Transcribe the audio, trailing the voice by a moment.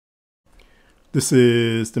This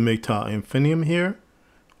is the MGTOWinfinium here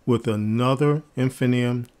with another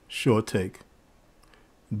Infinium short take.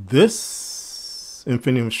 This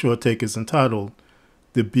Infinium short take is entitled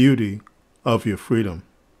The Beauty of Your Freedom.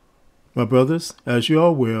 My brothers, as you are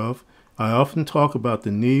aware of, I often talk about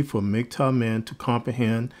the need for MGTOW men to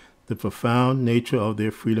comprehend the profound nature of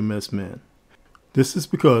their freedom as men. This is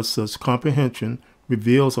because such comprehension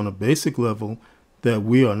reveals on a basic level that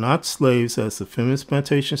we are not slaves as the feminist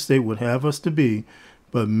plantation state would have us to be,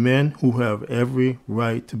 but men who have every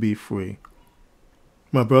right to be free.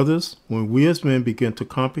 My brothers, when we as men begin to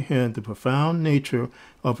comprehend the profound nature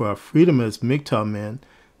of our freedom as MGTOW men,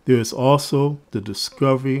 there is also the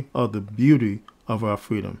discovery of the beauty of our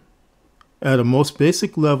freedom. At a most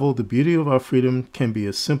basic level, the beauty of our freedom can be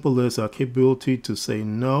as simple as our capability to say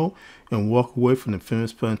no and walk away from the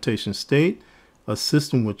feminist plantation state, a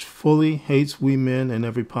system which fully hates we men in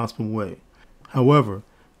every possible way. However,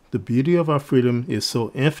 the beauty of our freedom is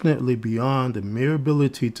so infinitely beyond the mere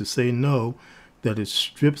ability to say no that it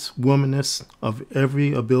strips womanists of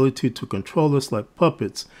every ability to control us like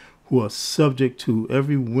puppets who are subject to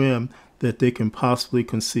every whim that they can possibly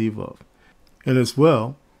conceive of. And as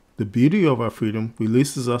well, the beauty of our freedom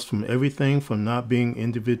releases us from everything from not being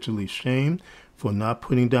individually shamed for not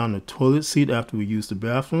putting down the toilet seat after we use the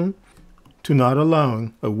bathroom, to not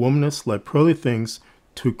allowing a womanist like Pearly Things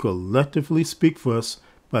to collectively speak for us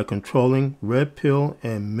by controlling red pill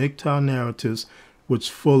and MGTOW narratives which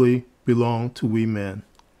fully belong to we men.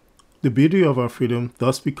 The beauty of our freedom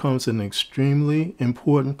thus becomes an extremely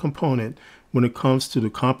important component when it comes to the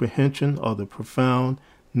comprehension of the profound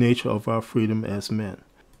nature of our freedom as men.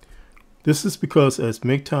 This is because as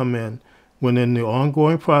MGTOW men, when in the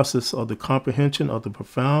ongoing process of the comprehension of the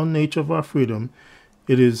profound nature of our freedom,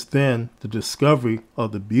 it is then the discovery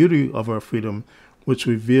of the beauty of our freedom which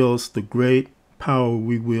reveals the great power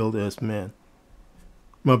we wield as men.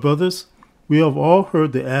 My brothers, we have all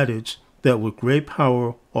heard the adage that with great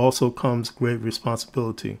power also comes great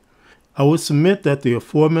responsibility. I would submit that the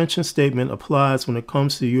aforementioned statement applies when it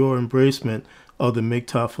comes to your embracement of the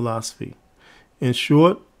MGTOW philosophy. In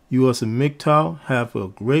short, you as a MGTOW have a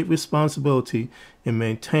great responsibility in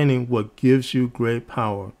maintaining what gives you great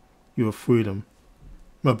power, your freedom.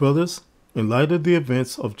 My brothers, in light of the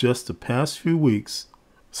events of just the past few weeks,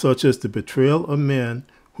 such as the betrayal of men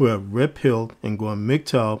who have red-pilled and gone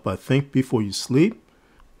MGTOW by Think Before You Sleep,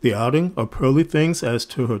 the outing of Pearly Things as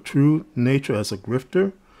to her true nature as a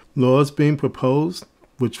grifter, laws being proposed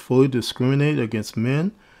which fully discriminate against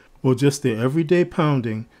men, or just the everyday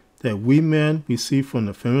pounding that we men receive from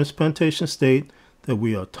the feminist plantation state that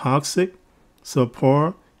we are toxic,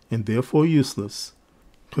 subpar, and therefore useless.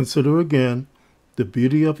 Consider again the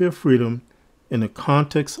beauty of your freedom in the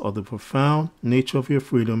context of the profound nature of your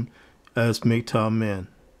freedom as MGTOW men.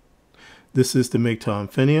 This is the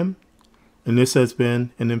MGTOWinfinium, and this has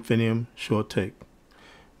been an Infinium short take.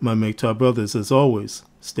 My MGTOW brothers, as always,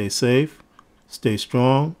 stay safe, stay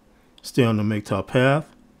strong, stay on the MGTOW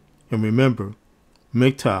path, and remember,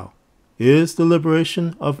 MGTOW is the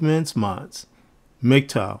liberation of men's minds.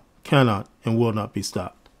 MGTOW cannot and will not be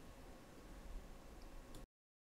stopped.